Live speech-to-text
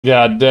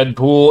Yeah,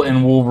 Deadpool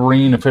and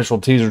Wolverine official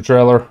teaser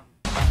trailer.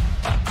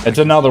 It's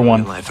another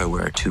one. In life, I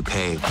wear a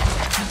toupee,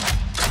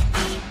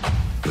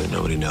 but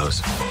nobody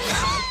knows.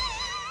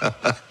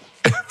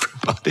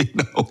 Everybody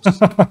knows.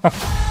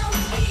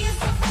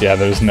 Yeah,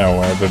 there's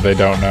no way that they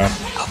don't know.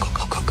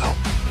 Go.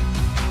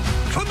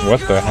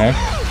 What the heck?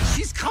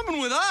 She's coming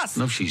with us.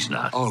 No, she's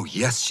not. Oh,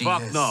 yes, she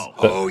is. No.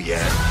 The, oh,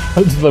 yeah.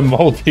 It's the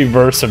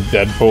multiverse of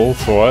Deadpool.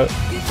 So what?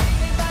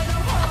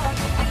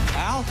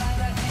 Al,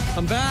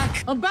 I'm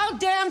back. About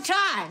damn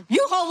time.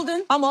 You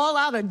holding? I'm all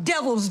out of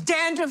devil's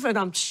dandruff and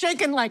I'm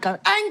shaking like an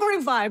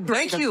angry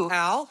vibrator. Thank you,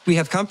 Al. We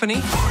have company.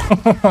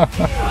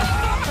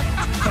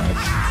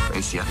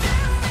 Gracia.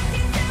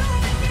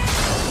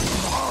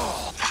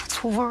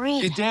 That's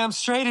Wolverine. You're damn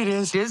straight it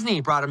is.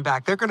 Disney brought him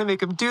back. They're gonna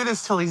make him do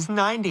this till he's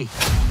 90.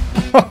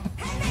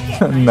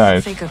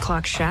 Nice. Think a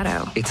clock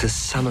shadow. It's a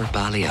summer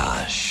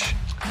balayage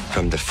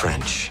from the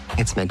French.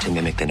 It's meant to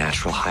mimic the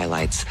natural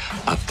highlights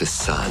of the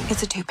sun.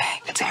 It's a toupee.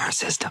 It's a hair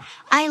system.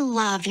 I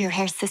love your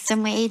hair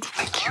system, Wade.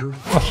 Thank you.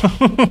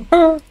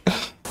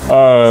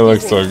 Oh, it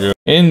looks so good.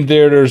 In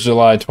theaters,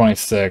 July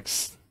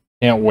 26th.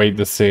 Can't wait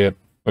to see it.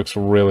 Looks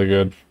really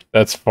good.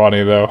 That's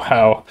funny, though,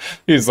 how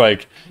he's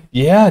like,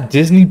 yeah,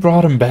 Disney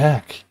brought him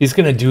back. He's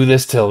going to do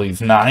this till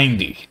he's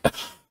 90.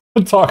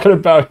 I'm talking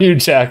about Hugh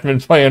Jackman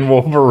playing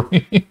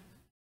Wolverine.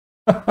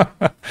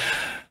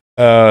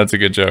 That's a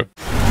good joke.